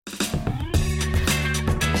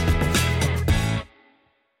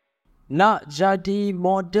Nak jadi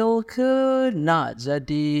model ke nak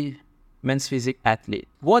jadi men's physique athlete?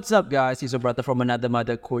 What's up guys, it's your brother from another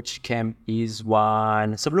mother, Coach Camp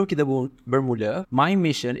Izzwan. Sebelum kita bermula, my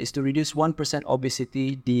mission is to reduce 1%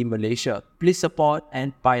 obesity di Malaysia. Please support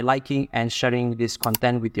and by liking and sharing this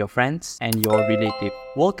content with your friends and your relative.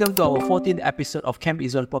 Welcome to our 14th episode of Camp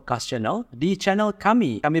Izzwan Podcast Channel. Di channel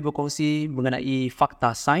kami berkongsi mengenai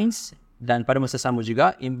fakta sains dan pada masa sama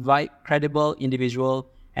juga invite credible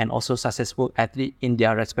individual and also successful athlete in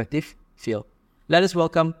their respective field. Let us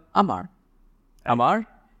welcome Ammar. Ammar,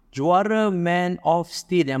 juara Man of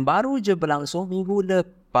Steel yang baru je berlangsung minggu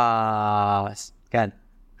lepas, kan?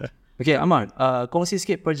 Okay, Ammar, kongsi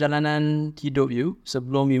sikit perjalanan hidup you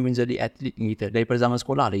sebelum you menjadi atlet kita daripada zaman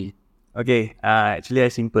sekolah lagi. Okay, actually I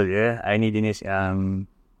simple je. I ni jenis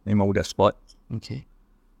memang budak sport. Okay.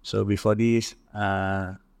 So before this,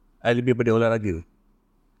 I lebih pada olahraga.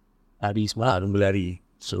 Lari semua lah. Berlari.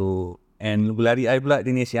 So, and berlari I pula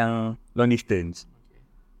jenis yang long distance.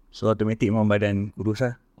 So automatik memang badan kurus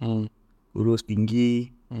lah. Kurus,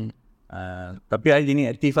 tinggi. Tapi I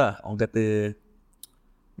jenis aktif lah. Orang kata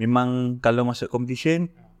memang kalau masuk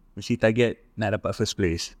competition mesti target nak dapat first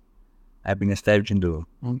place. I punya style macam tu.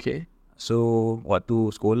 Okay. So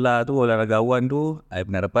waktu sekolah tu, olahragawan tu I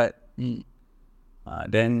pernah dapat.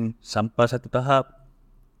 Then sampai satu tahap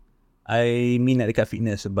I minat dekat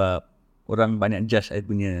fitness sebab orang banyak judge I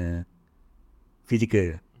punya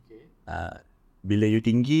physical. Bila you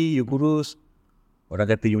tinggi, you kurus,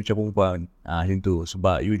 orang kata you macam perempuan. Macam tu.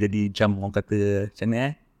 Sebab you jadi macam orang kata macam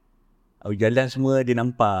mana jalan semua dia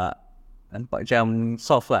nampak macam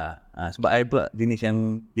soft lah. Sebab I pula jenis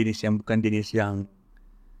yang bukan jenis yang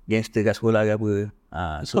gangster kat sekolah ke apa.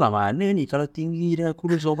 Sekolah mana ni kalau tinggi dan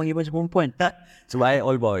kurus orang panggil macam perempuan? Sebab I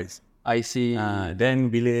all boys. I see. Then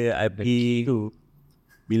bila I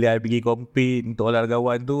pergi compete untuk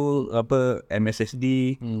olahragawan tu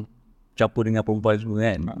MSSD campur dengan perempuan semua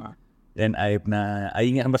kan. Then I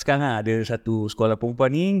ingat sampai sekarang ada satu sekolah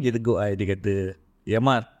perempuan ni dia tegur I, dia kata, "Ya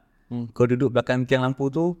Ammar, kau duduk belakang tiang lampu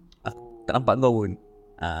tu aku tak nampak kau pun."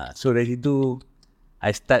 So dari situ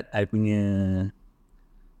I start I punya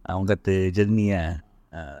orang kata journey lah.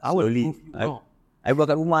 Slowly I buat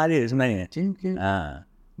kat rumah dia sebenarnya. Okay.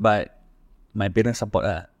 But my parents support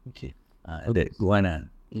lah. Okay. That good one lah.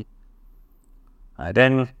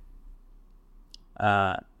 Then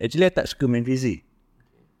actually I tak suka main physique.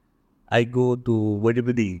 I go to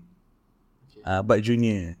bodybuilding. But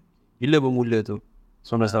junior. Bila bermula tu?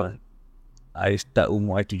 19 tahun? I start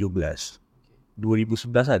umur I 17. 2011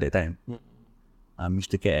 lah that time.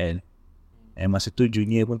 Mr. KL. And masa tu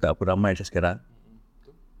junior pun tak apa ramai macam sekarang.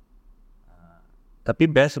 Tapi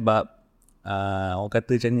best sebab orang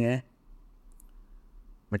kata macam ni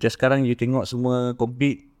macam sekarang you tengok semua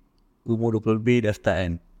compete umur 20 lebih dah start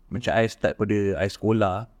kan. Macam I start pada I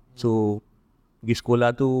sekolah. So pergi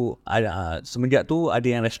sekolah tu semenjak tu ada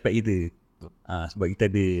yang respect kita. Sebab kita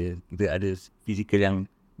ada fizikal yang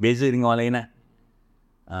beza dengan orang lain lah.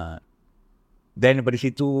 Then daripada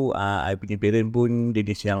situ I punya parent pun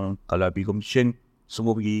jenis yang kalau I pergi competition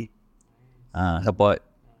semua pergi support.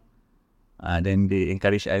 Then they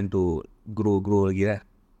encourage I untuk grow lagi lah.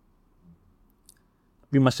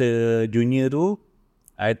 Tapi masa junior tu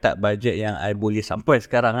I tak budget yang I boleh sampai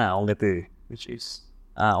sekarang lah orang kata. Which is?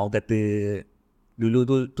 Orang kata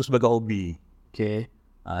dulu tu sebagai hobi. Okay.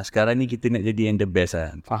 Sekarang ni kita nak jadi yang the best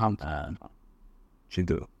lah. Faham. Macam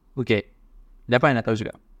tu. Okay. Dapat nak tahu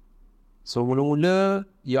juga. So mula-mula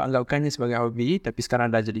you anggapkannya sebagai hobi, tapi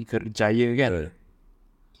sekarang dah jadi kerjaya kan?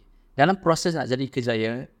 Dalam proses nak jadi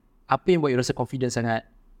kerjaya, apa yang buat you rasa confident sangat?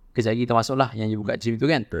 Kerjaya termasuk lah yang you buka gym tu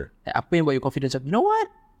kan? Apa yang buat you confident sangat? You know what?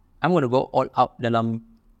 I'm gonna go all out dalam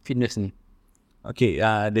fitness ni. Okay,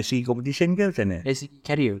 dari segi competition ke macam mana? Dari segi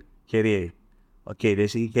career. Okay, dari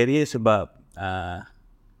segi career sebab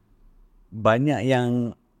banyak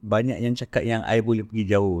yang cakap yang I boleh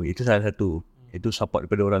pergi jauh. Itu salah satu. Itu support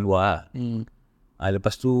daripada orang luar lah.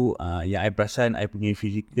 Lepas tu yang I perasan I punya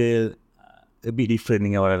physical a bit different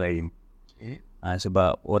dengan orang lain.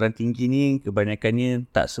 Sebab orang tinggi ni kebanyakannya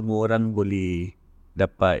tak semua orang boleh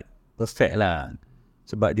dapat perfect lah.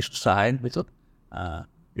 Sebab dia susah kan. Betul.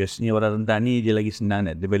 Biasanya orang rendah ni dia lagi senang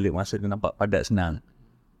nak develop masa dia nampak padat senang.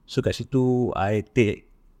 So kat situ I take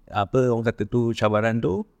orang kata tu cabaran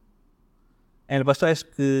tu. And lepas tu I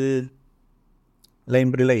suka lain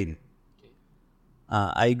benda lain.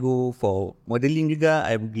 I go for modeling juga,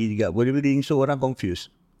 I pergi juga bodybuilding. So orang confused.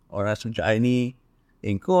 Orang rasa macam I ni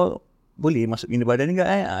kau boleh masuk bina badan juga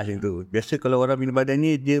macam tu. Biasa kalau orang bina badan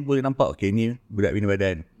ni dia boleh nampak okay ni budak bina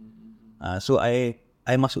badan. So I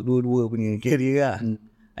masuk dua-dua punya career lah.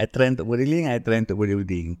 I try untuk modeling, I try untuk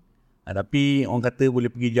bodybuilding. Tapi orang kata boleh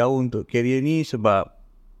pergi jauh untuk career ni sebab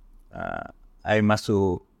I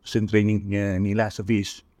masuk personal training punya ni lah,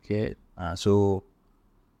 service. Okay. So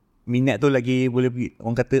minat tu lagi boleh pergi,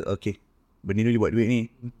 orang kata okay, benda ni boleh buat duit ni.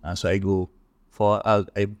 So I go for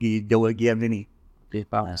I pergi jauh lagi macam ni. Okay,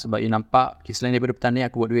 faham. Sebab you nampak, okay, selain daripada pertanian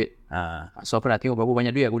aku buat duit. So aku nak tengok berapa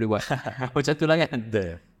banyak duit aku boleh buat. Macam tu lah kan.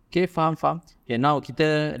 Okay, faham. Okay, now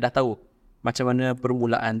kita dah tahu macam mana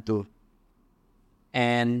permulaan tu.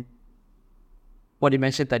 And what you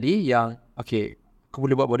mention tadi yang okay, aku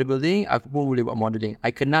boleh buat bodybuilding, aku pun boleh buat modeling.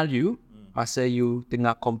 I kenal you masa you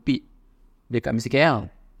tengah compete dekat Mr. KL.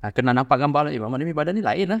 Kena nampak gambar lah, Mamat ni badan ni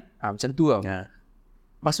lain lah. Macam tu tau.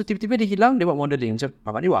 Lepas tu tiba-tiba dia hilang, dia buat modeling. Macam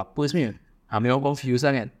Mamat ni buat apa sebenarnya? Memang confused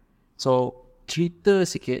lah kan. So cerita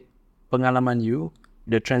sikit pengalaman you,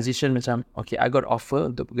 the transition macam okay, I got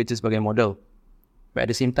offer untuk bekerja sebagai model, but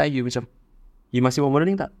at the same time you macam, you masih buat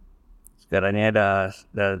modeling tak? Sekarang ni ada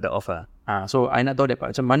offer. So I nak tahu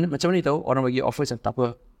dapat macam mana ni tahu orang bagi offer macam tak apa,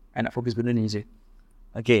 I nak fokus benda ni je.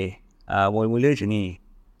 Okay, mula-mula macam ni.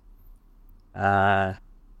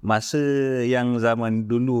 Masa yang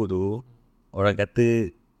zaman dulu tu, orang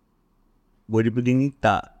kata bodybuilding ni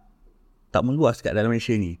tak meluas kat dalam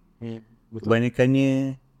Malaysia ni. Betul.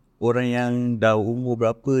 Kebanyakannya orang yang dah umur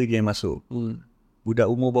berapa je yang masuk. Budak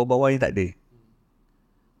umur bawah-bawah ni tak ada.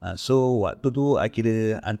 So waktu tu I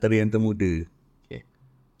kira antara yang termuda. Okay.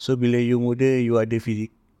 So bila you muda, you ada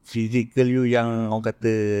physical you yang orang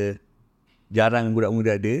kata jarang budak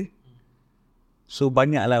muda ada. So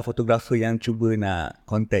banyaklah fotografer yang cuba nak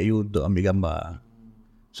contact you untuk ambil gambar.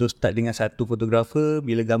 So start dengan satu fotografer,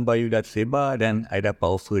 bila gambar you dah tersebar, dan I dapat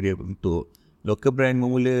offer dia untuk local brand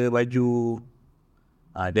memula baju.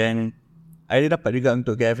 Then I dapat juga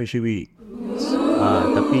untuk KL Fashion Week.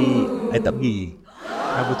 Tapi I tak pergi.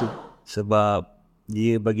 Apa tu? Sebab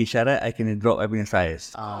dia bagi syarat I kena drop I punya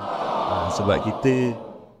size. Sebab kita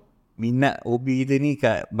minat hobi kita ni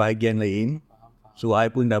kat bahagian lain. So I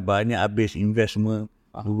pun dah banyak habis invest semua,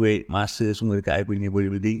 duit, masa semua dekat I punya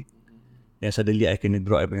bodybuilding. Yang suddenly I kena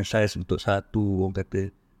drop I punya size untuk satu, orang kata,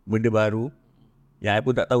 benda baru yang I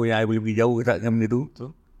pun tak tahu yang I boleh pergi jauh ke tak dengan benda tu.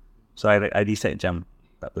 So I decide macam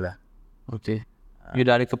tak apalah. Okay. You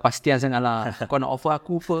dah ada kepastian sangat lah. Kau nak offer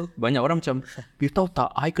aku apa? Banyak orang macam, you tahu tak,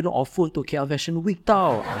 I kena offer untuk KL Fashion Week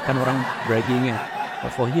tau. Kan orang bragging kan.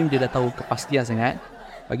 But for him, dia dah tahu kepastian sangat.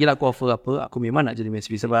 Bagilah aku offer apa, aku memang nak jadi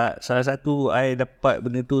Messi. Sebab salah satu I dapat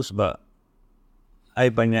benda tu sebab I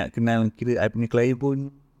banyak kenal, kira I punya klien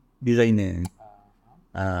pun designer.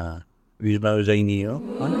 Izzwan Zaini tu.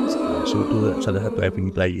 So tu salah satu I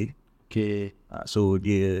punya klien. Okay. So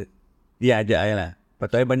dia ajak I lah. Lepas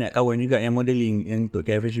tu I banyak kawan juga yang modeling yang untuk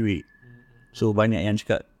KL Fashion Week. So banyak yang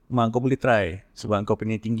cakap, Mak kau boleh try. Sebab kau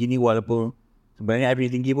punya tinggi ni walaupun sebenarnya I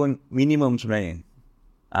punya tinggi pun minimum sebenarnya.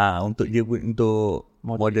 Untuk dia untuk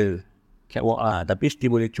model. Catwalk lah. Tapi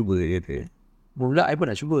still boleh cuba dia tu. Mula I pun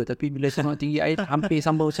nak cuba, tapi bila tengok tinggi I hampir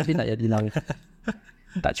sambal macam dia tak jadi lah.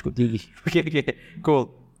 Tak cukup tinggi. Okay. Cool.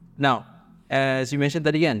 Now, as you mentioned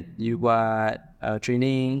tadi kan, you buat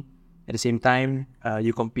training, at the same time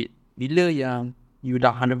you compete. Bila yang you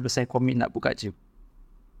dah 100% commit nak buka gym?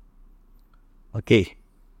 Okay.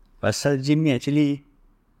 Pasal gym ni actually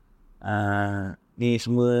ni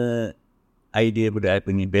semua idea daripada I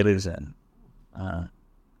punya parents kan.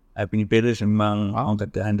 I punya parents memang orang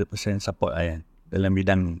kata 100% support I kan dalam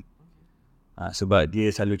bidang ni. Sebab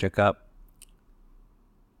dia selalu cakap,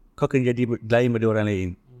 kau kena jadi lain daripada orang lain.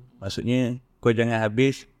 Maksudnya kau jangan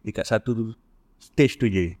habis dekat satu stage tu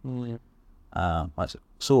je.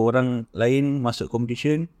 So orang lain masuk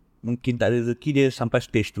competition mungkin tak ada rezeki, dia sampai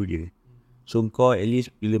stage tu je. So kau at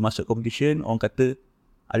least bila masuk competition, orang kata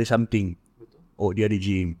ada something. Oh, dia ada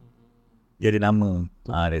gym, dia ada nama.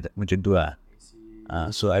 Macam tu lah.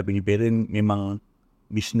 So I punya parent memang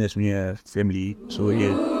business punya family. So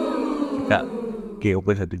dia cakap, okay,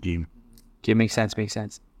 open satu gym. Okay, make sense.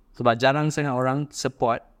 Sebab jarang sangat orang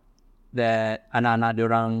support that anak-anak dia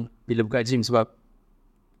orang bila buka gym. Sebab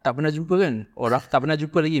tak pernah jumpa kan, orang tak pernah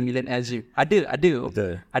jumpa lagi millionaire gym. Ada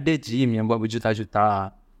Betul. Ada gym yang buat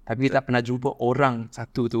berjuta-juta, tapi kita tak pernah jumpa orang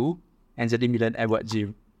satu tu yang jadi millionaire buat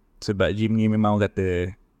gym. Sebab gym ni memang orang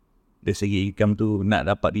kata dari segi income tu nak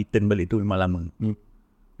dapat return balik tu memang lama.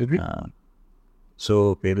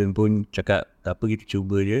 So parent pun cakap tak apa, kita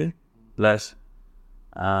cuba je. Plus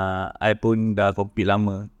I pun dah compete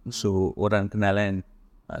lama, so orang kenal kan.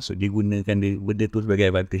 So dia gunakan benda tu sebagai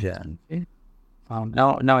advantage lah. Okay. Faham.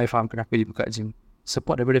 Now I faham kenapa dia buka gym.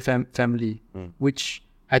 Support daripada family. Which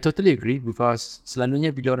I totally agree, because selalunya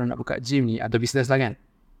bila orang nak buka gym ni atau business lah kan,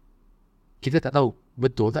 kita tak tahu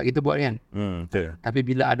betul tak kita buat kan. Betul. Tapi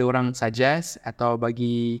bila ada orang suggest atau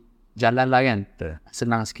bagi jalan lah kan. Betul.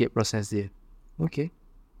 Senang sikit proses dia. Okay.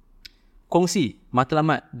 Kongsi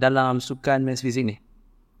matlamat dalam sukan men's physique ni.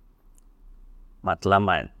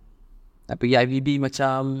 Matlamat. Nak pergi IVB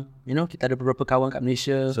macam, kita ada beberapa kawan kat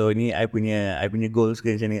Malaysia. So ni I punya goals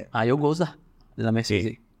ke macam ni. Your goals lah dalam men's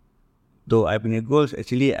physique. So I punya goals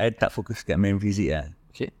actually I tak fokus kat main physique lah.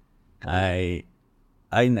 Okay.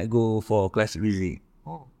 I nak go for classic physique.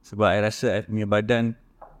 Sebab I rasa I punya badan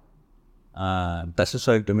tak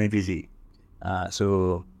sesuai untuk main physique.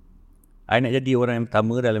 So I nak jadi orang yang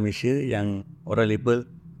pertama dalam Malaysia yang orang label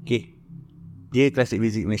dia classic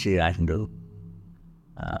physique Malaysia macam tu.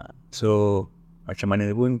 So macam mana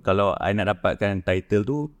pun kalau I nak dapatkan title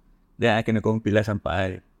tu, then I kena compete lah sampai I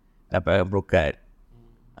dapatkan pro card.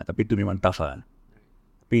 Tapi tu memang tough lah.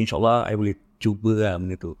 Tapi insyaAllah I boleh cuba lah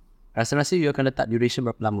benda tu. Rasa-rasa you akan letak duration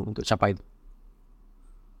berapa lama untuk capai tu?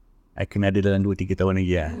 I kena ada dalam 2-3 tahun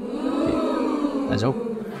lagi lah. Tak jauh.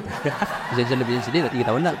 Jangan lebih dari sini dah 3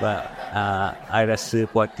 tahun lah. Sebab I rasa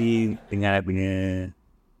puas hati dengan I punya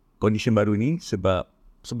condition baru ni. Sebab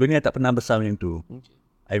sebelum ni I tak pernah besar macam tu.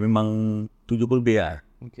 I memang 70 lebih lah.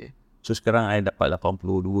 So sekarang I dapat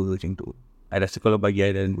 82 macam tu. I rasa kalau bagi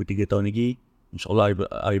I dalam 2-3 tahun lagi, InsyaAllah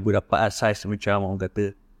I boleh dapat size macam orang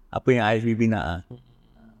kata apa yang I really nak lah.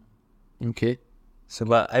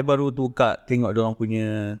 Sebab I baru tu tengok diorang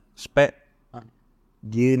punya spec.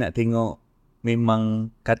 Dia nak tengok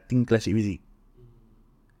memang cutting classic physique.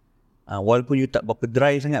 Walaupun you tak berapa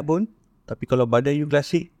dry sangat pun, tapi kalau badan you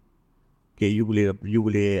classic, you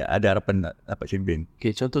boleh ada harapan nak dapat champion.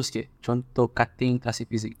 Contoh sikit. Contoh cutting classic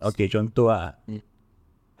physique. Contoh lah.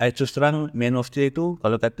 I terus terang man of steel tu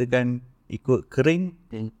kalau katakan ikut kering,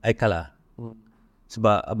 I kalah.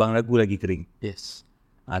 Sebab abang ragu lagi kering. Yes.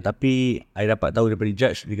 Tapi I dapat tahu daripada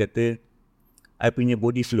judge, dia kata I punya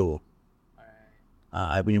body flow.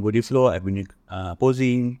 I punya body flow, I punya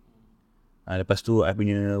posing. Lepas tu I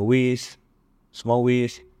punya waist, small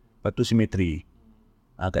waist. Lepas tu symmetry.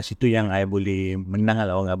 Kat situ yang I boleh menang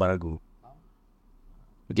lah orang abang ragu.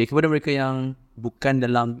 Kepada mereka yang bukan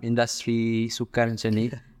dalam industri sukan macam ni,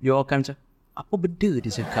 you akan macam, apa benda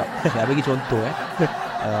dia cakap? Saya bagi contoh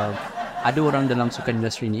ada orang dalam sukan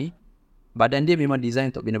industri ni, badan dia memang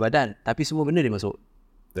design untuk bina badan, tapi semua benda dia masuk.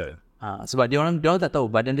 Sebab dia orang tak tahu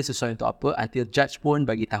badan dia sesuai untuk apa until judge pun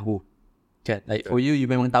bagi tahu. Kan? Like for you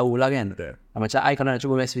memang tahu lah kan. Macam I kalau nak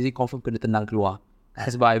cuba max physique, confirm kena tenang keluar.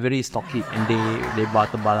 Sebab I very stocky and lebar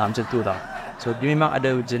tebal lah macam tu tau. So dia memang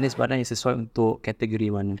ada jenis badan yang sesuai untuk kategori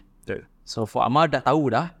mana. So for Ammar dah tahu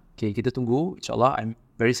dah. Kita tunggu. InsyaAllah I'm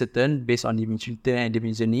very certain based on dia punya cerita and dia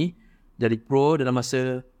punya journey, jadi pro dalam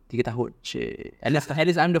masa 3 tahun. At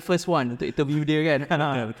least I'm the first one untuk interview dia kan.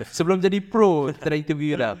 Sebelum jadi pro kita dah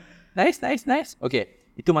interview dah. Nice.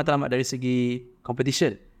 Itu matlamat dari segi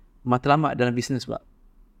competition. Matlamat dalam bisnes pula.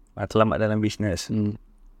 Matlamat dalam bisnes.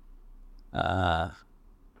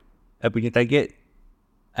 I punya target,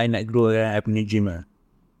 I nak grow I punya gym lah.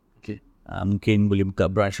 Mungkin boleh buka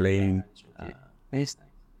branch lain. Nice.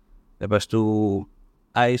 Lepas tu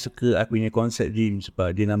I suka I punya konsep gym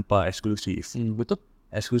sebab dia nampak eksklusif. Betul.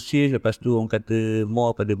 Eksklusif. Lepas tu orang kata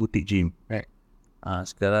more pada boutique gym. Right.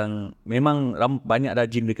 Sekarang memang banyak dah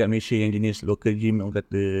gym dekat Malaysia yang jenis local gym, orang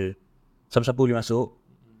kata siapa-siapa boleh masuk.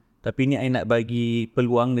 Tapi ni I nak bagi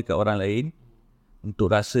peluang dekat orang lain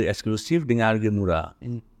untuk rasa eksklusif dengan harga murah.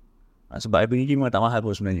 Sebab I punya gym memang tak mahal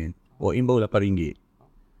pun sebenarnya. Walk-in baru RM8.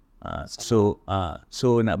 So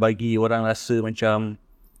nak bagi orang rasa macam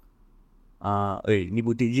ni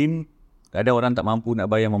boutique gym, kadang orang tak mampu nak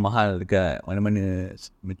bayar mahal dekat mana-mana.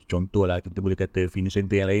 Contoh lah kita boleh kata fitness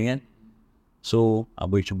center yang lain kan. So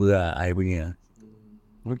boleh cuba lah I punya.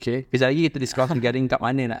 Kejap lagi kita discuss regarding kat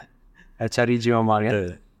mana nak cari gym Ammar kan.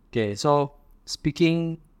 So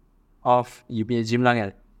speaking of you punya gym lah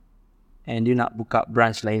kan, and you nak buka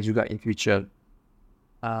branch lain juga in future,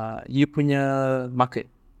 you punya market,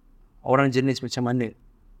 orang jenis macam mana?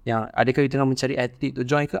 Yang adakah you tengah mencari atlet to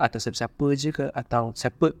join ke, atau siapa je ke, atau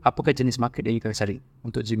apakah jenis market yang you tengah cari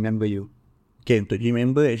untuk gym member you? Untuk gym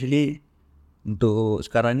member actually untuk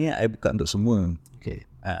sekarang ni I buka untuk semua.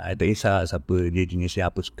 I tak kisah siapa dia jenis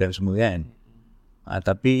apa sukan semua kan.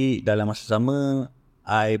 Tapi dalam masa sama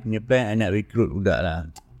I punya plan I nak recruit budak lah.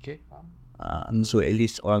 So at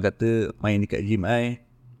least orang kata main dekat gym I,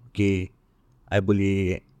 I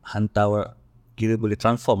boleh hantar, kira boleh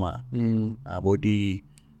transform lah body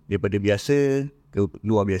daripada biasa ke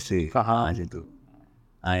luar biasa. Macam tu.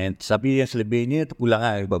 Tapi yang selebihnya terpulang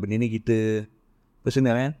lah. Sebab benda ni kita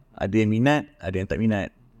personal kan. Ada yang minat, ada yang tak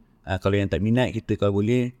minat. Kalau yang tak minat, kita kalau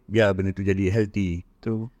boleh biar benda tu jadi healthy.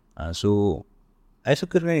 So I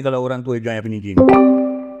suka sebenarnya kalau orang tu join punya gym.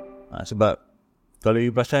 Sebab Kalau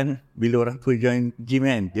you perasan, bila orang tua join gym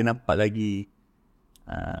kan, dia nampak lagi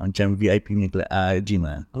macam VIP punya gym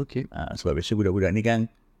lah. Okay. Sebab biasa budak-budak ni kan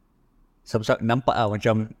nampak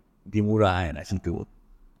macam dia murah kan kat situ.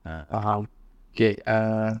 Faham. Okay,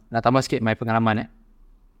 nak tambah sikit my pengalaman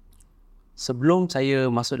Sebelum saya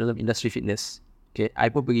masuk dalam industri fitness, okay, I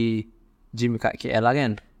pun pergi gym kat KL lah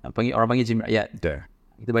kan. Orang panggil gym rakyat. Betul.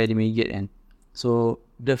 Kita bayar RM5 kan. So,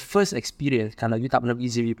 the first experience, kalau you tak pernah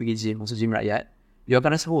pergi gym, you pergi gym, masuk gym rakyat, you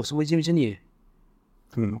akan rasa, semua gym macam ni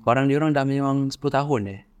Orang dia orang dah memang 10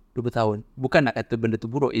 tahun 20 tahun. Bukan nak kata benda tu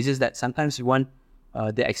buruk. It's just that sometimes we want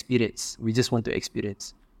the experience. We just want to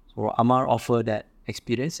experience. So, Ammar offer that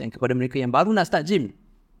experience and kepada mereka yang baru nak start gym,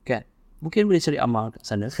 kan? Mungkin boleh cari Ammar kat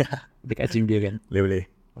sana, dekat gym dia kan. Boleh.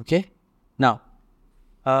 Okay. Now,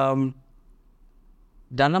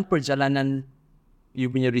 dalam perjalanan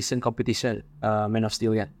you punya recent competition, Man of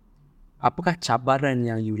Steel kan, apakah cabaran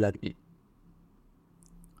yang you lalui?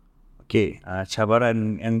 Okay,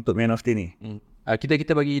 cabaran yang untuk Man of Steel ni.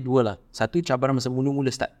 Kita bagi dua lah. Satu, cabaran masa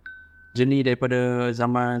mula-mula start. Journey daripada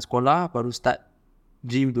zaman sekolah, baru start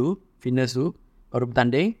gym tu, fitness tu, baru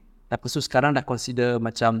bertanding. Lepas tu sekarang dah consider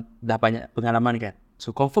macam dah banyak pengalaman kan.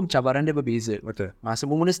 So confirm cabaran dia berbeza. Betul. Masa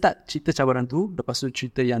mula start cerita cabaran tu, lepas tu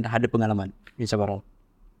cerita yang dah ada pengalaman. Ini cabaran.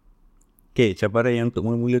 Okay, cabaran yang untuk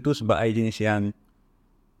mula-mula tu sebab I jenis yang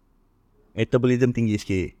metabolism tinggi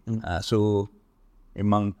sikit. So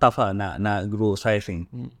memang tough lah nak grow size ni.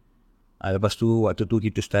 Lepas tu waktu tu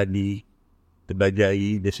kita study, belajar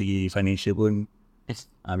dari segi financial pun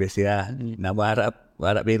biasa lah. Nak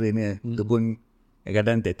berharap parent ni. Itu pun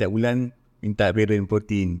kadang-kadang tiap-tiap bulan minta parent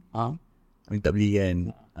protein. Minta beli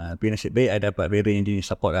kan. Tapi nasib baik ada dapat parent yang jenis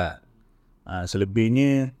support lah.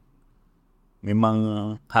 Selebihnya memang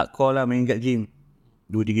hardcore lah main kat gym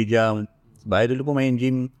 2-3 jam. Sebab I dulu pun main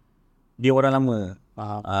gym dia orang lama.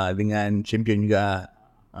 Dengan champion juga.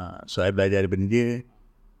 So I belajar daripada dia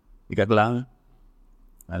dekat Kelang.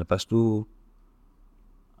 Lepas tu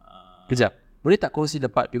Kejap, boleh tak kongsi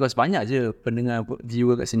dapat, because banyak je pendengar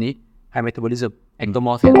viewer kat sini high metabolism,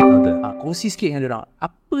 ectomorph kan. Kongsi sikit dengan diorang,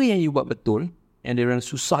 apa yang you buat betul yang diorang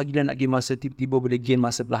susah gila nak gain masa, tiba-tiba boleh gain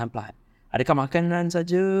masa perlahan-perlahan? Adakah makanan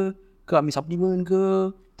saja ke, ambil supplement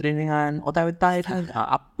ke, trainingan otai-otai kan?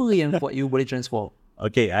 Apa yang buat you boleh transform?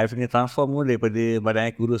 Okay, I punya transform pun daripada badan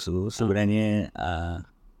I kurus tu sebenarnya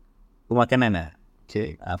pemakanan lah.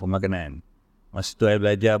 Okay. Pemakanan. Masa tu I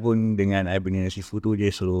belajar pun dengan I punya sifu tu, dia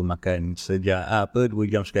suruh makan sejak 2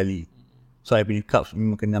 jam sekali. So I punya carbs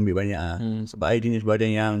memang kena ambil banyak sebab I jenis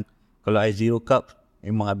badan yang kalau I zero carbs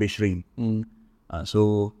memang habis shrink.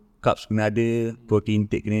 So carbs kena ada, protein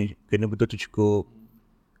intake kena betul-betul cukup.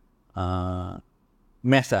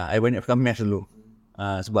 Mass lah, I banyakkan mass dulu.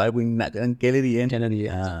 Sebab I pun nak kalori kan.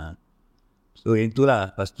 So yang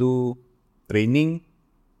itulah. Lepas tu training.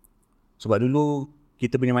 Sebab dulu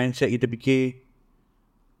kita punya mindset, kita fikir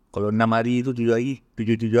kalau 6 hari tu 7 hari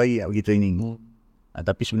nak pergi training.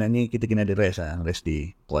 Tapi sebenarnya kita kena ada rest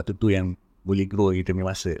day. Waktu tu yang boleh grow kita punya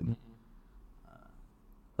masa.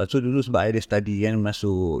 Lepas tu dulu sebab I ada study kan,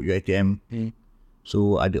 masuk UiTM.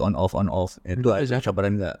 So ada on off. Itu ada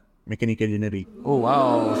cabaran juga. Mechanical engineering. Oh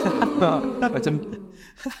wow. Macam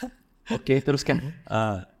okay, teruskan.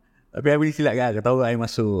 Tapi I boleh silap kan, kau tahu I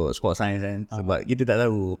masuk sport science kan. Sebab kita tak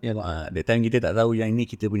tahu. That time kita tak tahu yang ini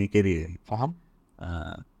kita punya career. Faham?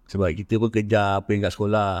 Sebab kita pun kejar apa yang kat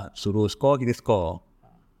sekolah, suruh score, kita score.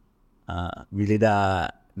 Bila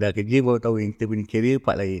dah kerja baru tahu yang kita punya career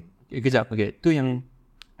part lain. Kejap, okay. Tu yang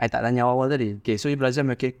I tak tanya awal tadi. Okay, so you belajar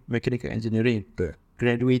mechanical engineering. Betul.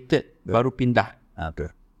 Graduated, baru pindah.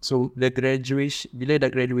 Betul. So the graduation, bila dah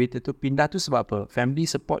graduated tu, pindah tu sebab apa? Family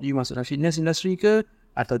support you masuk dalam fitness industry ke?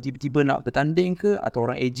 Atau tiba-tiba nak bertanding ke? Atau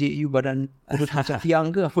orang ejek you badan kurus macam tiang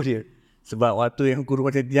ke? Apa dia? Sebab waktu yang kurus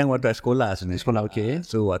macam tiang waktu I sekolah sebenarnya. Sekolah, okay.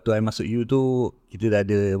 So waktu I masuk U tu, kita dah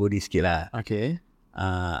ada body sikit lah. Okay.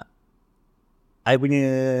 I punya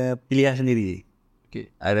pilihan sendiri. Okay.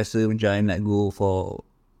 I rasa macam I nak go for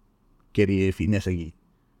career fitness lagi.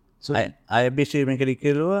 So I habis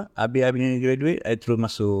mechanical tu, habis I punya graduate, I terus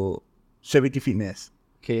masuk celebrity fitness.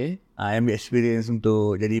 Okay. I ambil experience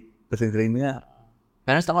untuk jadi personal trainer lah.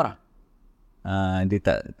 Parents tak marah? Dia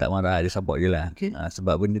tak marah, dia support je lah. Okay.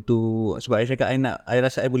 Sebab benda tu, sebab I cakap I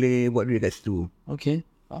rasa I boleh buat duit kat situ. Okay.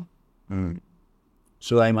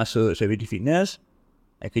 So I masuk celebrity fitness,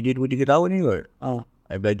 I kerja 2-3 tahun ni kot.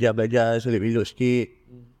 I belajar selip-belok sikit,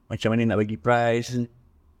 macam mana nak bagi prize.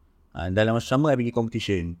 Dalam masa sama I pergi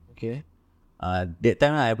competition. Okay. That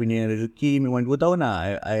time lah I punya rezeki memang 2 tahun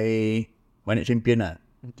lah I banyak champion lah.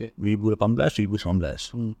 Okay. 2018,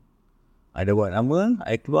 2019. I dah buat lama,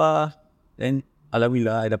 I keluar, then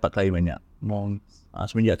alhamdulillah I dapat klien banyak.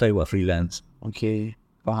 Semenjak tu I buat freelance. Okay,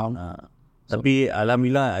 faham. Tapi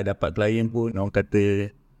alhamdulillah I dapat klien pun orang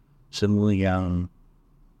kata semua yang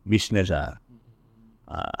business lah.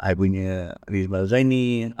 I punya Rizmal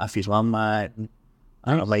Zaini, Hafiz Muhammad,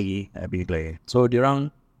 lagi I punya klien. So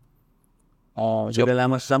diorang So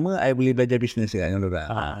dalam masa sama I boleh belajar business dengan orang.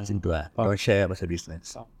 Macam tu lah. Orang share pasal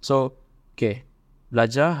business. So okay,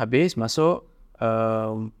 belajar habis masuk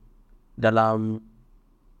dalam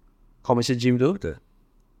commercial gym tu. Betul.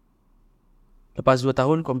 Lepas 2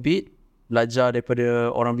 tahun compete, belajar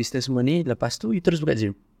daripada orang business semua ni, lepas tu you terus buka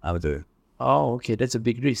gym. Betul. Oh okay, that's a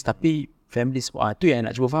big risk. Tapi family support, tu yang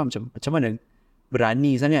nak cuba faham macam mana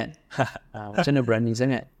berani sangat. Macam mana berani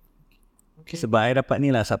sangat. Okay. Sebab I dapat ni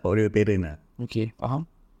lah support dari parent lah. Okay, faham.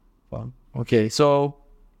 Okay, so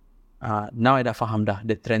now I dah faham dah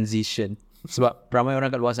the transition. Sebab ramai orang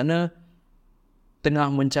kat luar sana tengah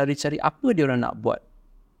mencari-cari apa dia orang nak buat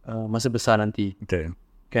masa besar nanti. Betul.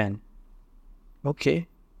 Kan? Okay.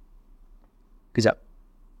 Kejap.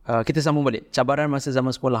 Kita sambung balik. Cabaran masa zaman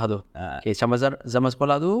sekolah tu. Okay, cabaran zaman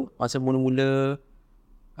sekolah tu, masa mula-mula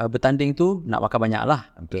bertanding tu, nak makan banyak lah.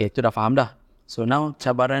 Okay, tu dah faham dah. So now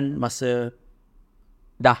cabaran masa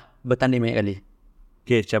dah bertanding banyak kali.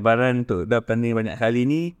 Okay, cabaran untuk dah bertanding banyak kali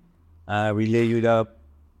ni, bila you dah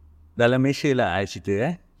dalam Malaysia lah I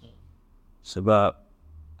cerita sebab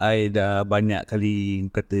I dah banyak kali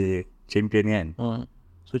kata champion kan.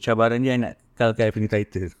 So cabaran dia I nak kekalkan I punya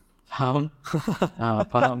title. Faham?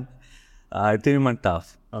 Faham. Itu memang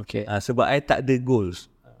tough. Okay. Sebab I tak ada goals.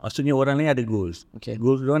 Maksudnya orang lain ada goals. Okay.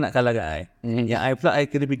 Goals dia nak kalahkan I. Yang I pula I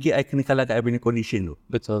kena fikir I kena kalahkan I punya condition tu.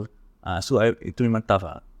 Betul. So itu memang tough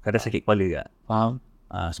lah. Kadang sakit kepala juga. Faham.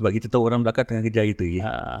 Sebab kita tahu orang belakang tengah kejar kita lagi.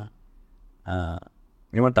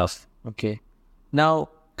 Memang tough. Okay. Now,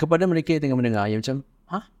 kepada mereka yang tengah mendengar yang macam,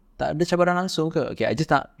 tak ada cabaran langsung ke? Okay, I just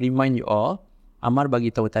nak remind you all, Ammar bagi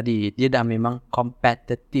tahu tadi, dia dah memang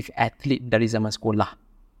competitive athlete dari zaman sekolah.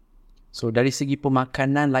 So, dari segi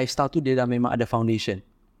pemakanan, lifestyle tu, dia dah memang ada foundation.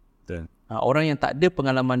 Betul. Orang yang tak ada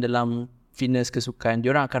pengalaman dalam fitness kesukaan,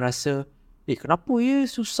 dia orang akan rasa, kenapa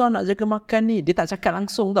susah nak jaga makan ni? Dia tak cakap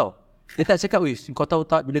langsung tau. Dia tak cakap, kau tahu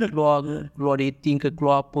tak bila keluar dating ke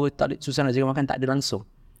keluar apa, tak susah nak jaga makan, tak ada langsung.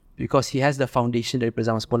 Because he has the foundation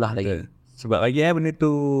daripada zaman sekolah lagi. Sebab bagi benda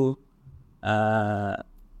tu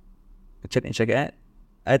macam nak cakap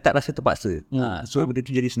I tak rasa terpaksa. So benda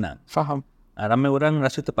tu jadi senang. Faham. Ramai orang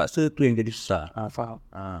rasa terpaksa, tu yang jadi susah. Faham.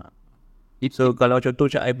 So kalau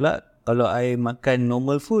contoh macam I pula, kalau I makan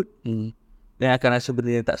normal food, then I akan rasa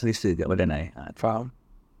benda yang tak selesa kat badan I. Faham.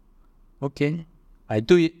 Okay.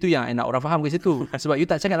 Itu yang I nak orang faham kat situ. Sebab you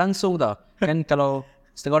tak cakap langsung tau. Kan kalau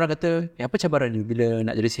setengah orang kata, apa cabaran ni bila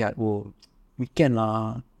nak jadi sihat? Weekend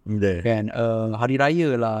lah. Kan, hari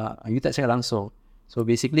raya lah. You tak cakap langsung. So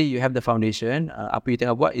basically you have the foundation. Apa you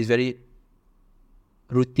tengah buat is very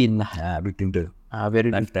routine lah. Routine tu.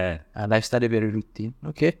 Very lifestyle. Lifestyle dia very routine.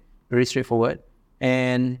 Okay. Very straightforward.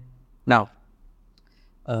 And now,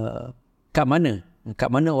 kat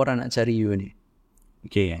mana orang nak cari you ni?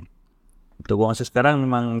 Okay kan. Untuk masa sekarang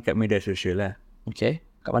memang kat media sosial lah. Okay.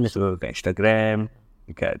 Kat mana? So kat Instagram,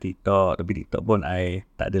 kat TikTok. Tapi TikTok pun I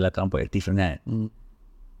tak adalah terlampau aktif sangat.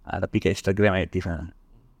 Tapi kat Instagram I aktif lah.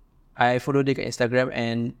 I follow dia kat Instagram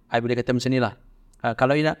and I boleh kata macam ni lah.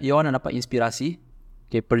 Kalau you nak dapat inspirasi,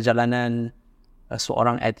 okay, perjalanan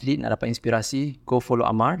seorang atlet nak dapat inspirasi, go follow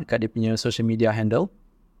Ammar dekat dia punya social media handle.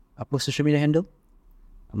 Apa social media handle?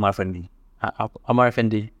 Ammar Fendi. Ammar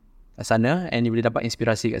Fendi. Kat sana, and you boleh dapat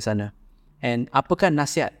inspirasi kat sana. And apakah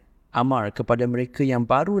nasihat Ammar kepada mereka yang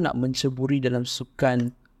baru nak menceburi dalam sukan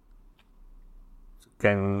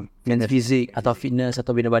physique atau fitness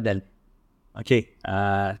atau bina badan? Okay,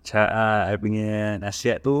 I punya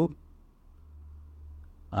nasihat tu,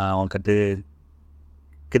 orang kata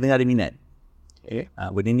kena ada minat. Okay.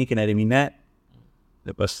 Benda ni kena ada minat.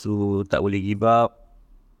 Lepas tu tak boleh give up.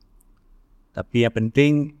 Tapi yang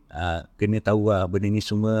penting kena tahu lah benda ni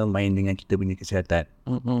semua main dengan kita punya kesihatan.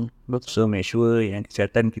 Betul. So make sure yang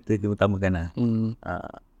kesihatan kita kena utamakan lah.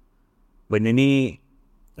 Benda ni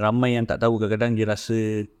ramai yang tak tahu, kadang-kadang dia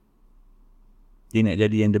rasa dia nak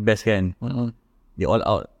jadi yang the best kan. Dia all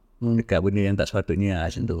out dekat benda yang tak sepatutnya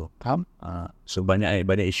macam tu. Faham? So banyak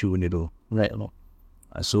isu benda tu. Right.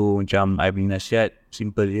 So macam I punya nasihat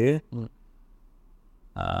simple je.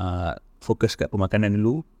 Fokus kat pemakanan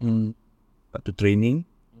dulu. Lepas tu training,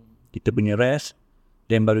 kita punya rest,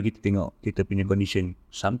 then baru kita tengok kita punya condition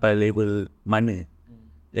sampai level mana,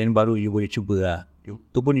 then baru you boleh cuba lah.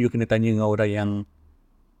 Tu pun you kena tanya dengan orang yang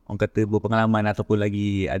orang kata berpengalaman ataupun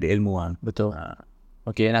lagi ada ilmu lah. Betul.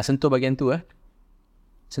 Okay, nak sentuh bahagian tu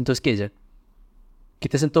Sentuh sikit je.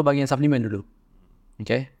 kita sentuh bahagian supplement dulu.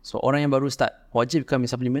 Okay, so orang yang baru start wajib ke ambil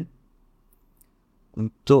supplement?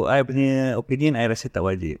 Untuk I punya opinion, I rasa tak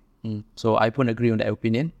wajib. So I pun agree on that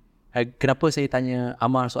opinion. Kenapa saya tanya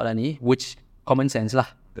Ammar soalan ni, which common sense lah.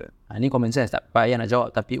 Ni common sense, tak payah nak jawab.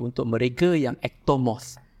 Tapi untuk mereka yang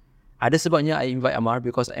ectomorph, ada sebabnya I invite Ammar,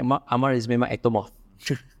 because Ammar is memang ectomorph.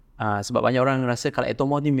 Sebab banyak orang rasa kalau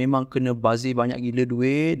ectomorph ni memang kena bazir banyak gila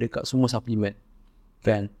duit dekat semua supplement,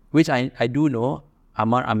 kan? Which I do know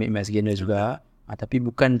Ammar ambil mass gainer juga, tapi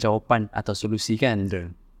bukan jawapan atau solusi, kan?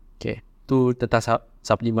 Okay, tu tentang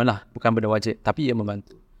supplement lah, bukan benda wajib, tapi ia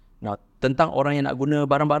membantu. Now, tentang orang yang nak guna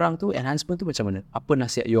barang-barang tu, enhancement tu macam mana? Apa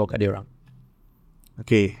nasihat you kat dia orang?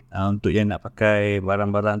 Okay, untuk yang nak pakai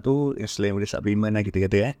barang-barang tu, yang selain boleh supplement lah kita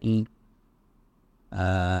kata,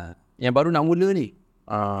 yang baru nak mula ni.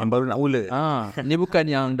 Yang baru nak mula. Ni bukan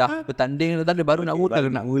yang dah bertanding, dah baru nak mula.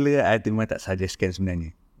 Baru nak mula, I memang tak suggestkan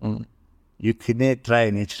sebenarnya. You kena try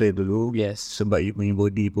natural dulu. Yes. Sebab you punya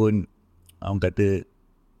body pun, orang kata,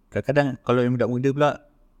 kadang-kadang kalau yang budak muda pula,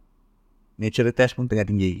 natural test pun tengah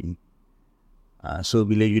tinggi. So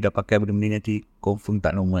bila you dah pakai benda-benda ni, nanti confirm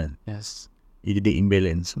tak normal. Yes. You jadi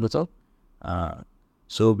imbalance. Betul.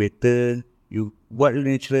 So better you buat dulu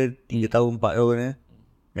natural 3 tahun 4 tahun,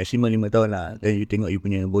 maximum 5 tahun lah. Then you tengok you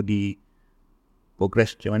punya body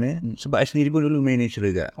progress macam mana. Sebab I sendiri pun dulu main natural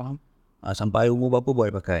juga. Faham. Sampai umur berapa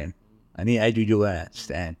boleh pakai. Ni I jujur lah,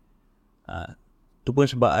 stand. Tu pun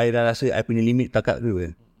sebab I dah rasa I punya limit takat tu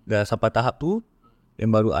kan. Dah sampai tahap tu,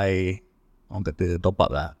 dan baru I, orang kata, top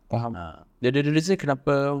up lah. Faham. Dia ada reason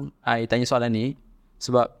kenapa I tanya soalan ni.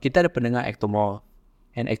 Sebab kita ada pendengar ectomorph,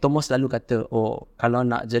 and ectomorph selalu kata, oh, kalau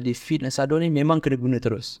nak jadi fit dan sado ni memang kena guna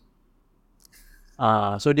terus.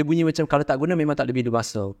 So dia bunyi macam kalau tak guna memang tak lebih the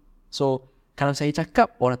muscle. So kalau saya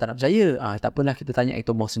cakap orang tak nak percaya, tak apalah, kita tanya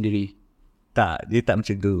ectomorph sendiri. Tak, dia tak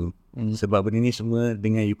macam tu. Sebab benda ni semua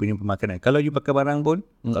dengan you punya pemakanan. Kalau you pakai barang pun,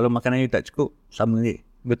 kalau makanan you tak cukup, sama je.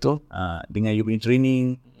 Betul. Dengan you punya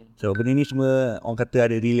training. So benda ni semua orang kata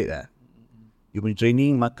ada relate lah. You punya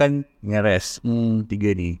training, makan dengan rest. 3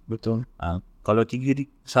 ni. Betul. Kalau 3 ni,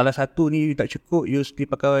 salah satu ni you tak cukup, you still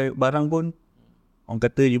pakai barang pun, orang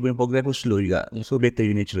kata you punya progress pun slow juga. So better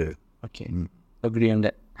you natural. Okay. Agree on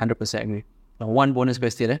that. 100% agree. Now, one bonus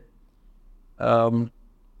question.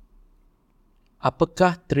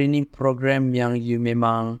 Apakah training program yang you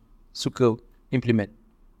memang suka implement?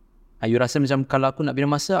 You rasa macam kalau aku nak bina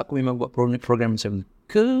masa, aku memang buat program macam ni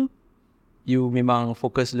ke? You memang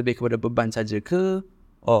fokus lebih kepada beban saja ke?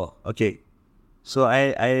 Oh, okay. So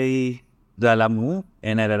I dah lama,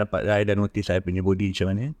 and I dah notice I punya body macam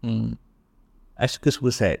mana. I suka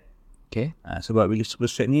superset. Okay. Sebab bila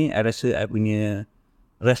superset ni, I rasa I punya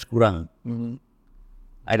rest kurang.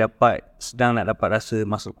 I sedang nak dapat rasa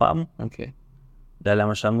muscle pump. Okay.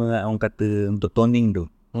 Dalam sama orang kata untuk toning tu.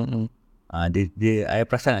 Dia I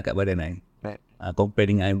perasan kat badan I. Right. Compare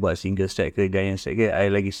dengan I buat single set ke giant set ke,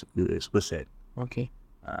 I lagi suka superset. Okay.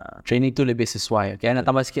 Training tu lebih sesuai. Okay, I nak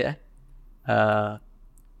tambah sikit.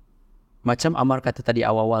 Macam Ammar kata tadi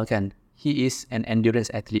awal-awal kan, he is an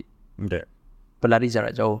endurance athlete. Pelari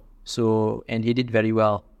jarak jauh. So, and he did very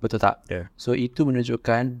well. Betul tak? Yeah. So, itu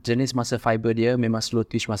menunjukkan jenis muscle fiber dia memang slow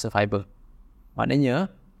twitch muscle fiber.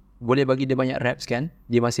 Maknanya, boleh bagi dia banyak reps kan,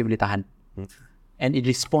 dia masih boleh tahan. And it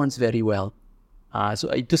responds very well.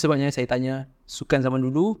 So, itu sebabnya saya tanya, sukan zaman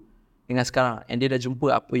dulu dengan sekarang. And dia dah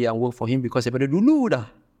jumpa apa yang work for him, because daripada dulu dah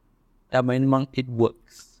memang it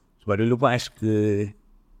works. Sebab dulu pun I suka,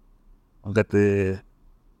 orang kata,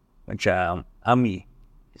 macam army.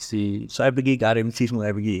 See. So I pergi ke RMC semua,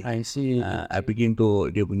 I pergi. I see. I pergi untuk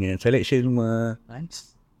dia punya selection semua.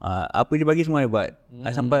 Nice. Apa dia bagi semua I buat. I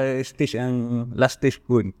sampai stage yang last stage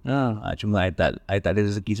pun. Cuma I tak ada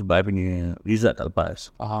rezeki sebab I punya result tak lepas.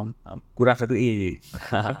 Faham. Kurang 1 A je.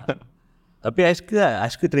 Tapi I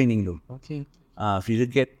suka training tu. Okay.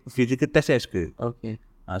 Physical test I suka. Okay.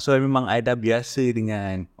 So memang I dah biasa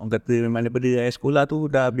dengan, orang kata memang daripada I sekolah tu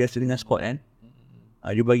dah biasa dengan sport kan.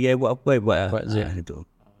 You bagi I buat apa, I buat lah. Buat je. Gitu.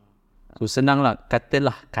 So senang lah,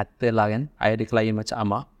 katalah kan, I ada klien macam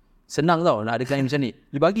Ammar. Senang tau nak ada klien macam ni.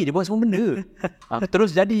 Dia bagi, dia buat semua benda.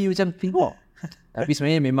 Terus jadi macam tengok. Tapi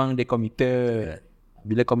sebenarnya memang dia committed.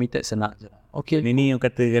 Bila committed senang je. Okay. Ini yang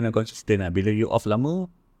kata kena konsisten lah. Bila you off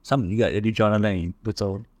lama, sama juga jadi macam orang lain.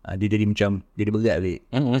 Betul. Dia jadi macam, jadi berat balik.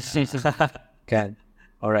 Kan.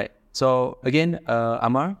 Alright. So again,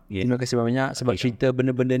 Ammar, terima kasih banyak sebab cerita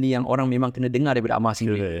benda-benda ni yang orang memang kena dengar daripada Ammar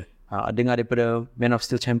sendiri. Dengar daripada Man of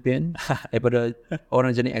Steel Champion, daripada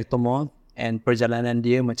orang jenis ectomorph, and perjalanan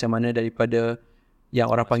dia macam mana daripada yang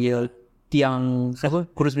orang panggil tiang,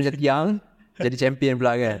 kurus macam tiang, jadi champion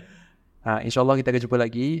pula kan. InsyaAllah kita akan jumpa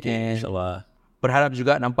lagi. And InsyaAllah. berharap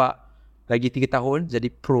juga nampak lagi 3 tahun jadi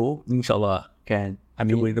pro InsyaAllah. kan.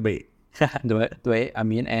 Cuba yang terbaik. Terbaik,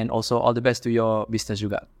 amin. And also all the best to your business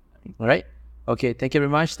juga. Alright. Okay, thank you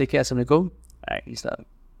very much. Take care. Assalamualaikum.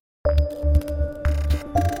 Alright.